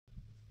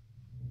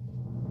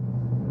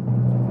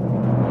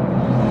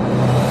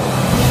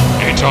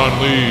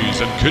Lees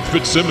and Kit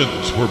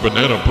Fitzsimmons were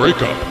Banana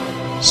Breakup,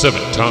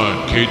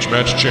 7-time cage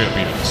match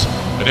champions,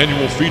 and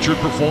annual featured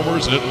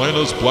performers in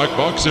Atlanta's Black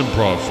Box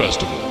Improv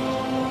Festival.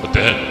 But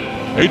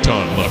then,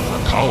 Aton left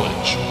for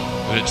college,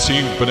 and it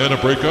seemed Banana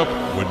Breakup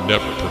would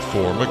never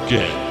perform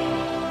again.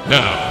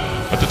 Now,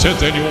 at the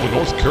 10th annual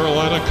North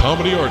Carolina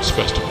Comedy Arts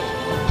Festival,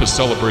 to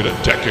celebrate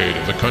a decade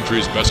of the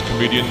country's best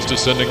comedians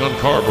descending on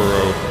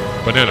Carborough,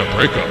 Banana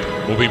Breakup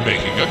will be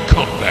making a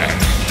comeback.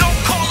 Don't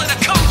call it a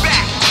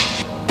comeback!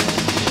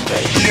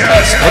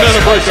 Yes!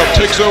 Banana Breakup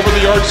takes over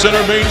the Arts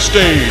Center main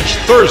stage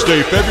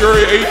Thursday,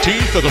 February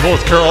 18th at the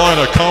North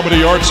Carolina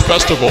Comedy Arts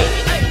Festival.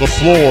 The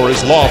floor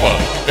is lava.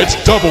 It's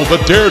double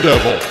the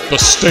daredevil. The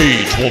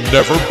stage will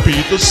never be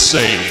the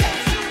same.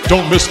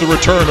 Don't miss the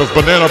return of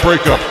Banana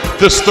Breakup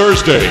this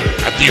Thursday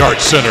at the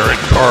Arts Center in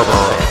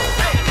Carborough.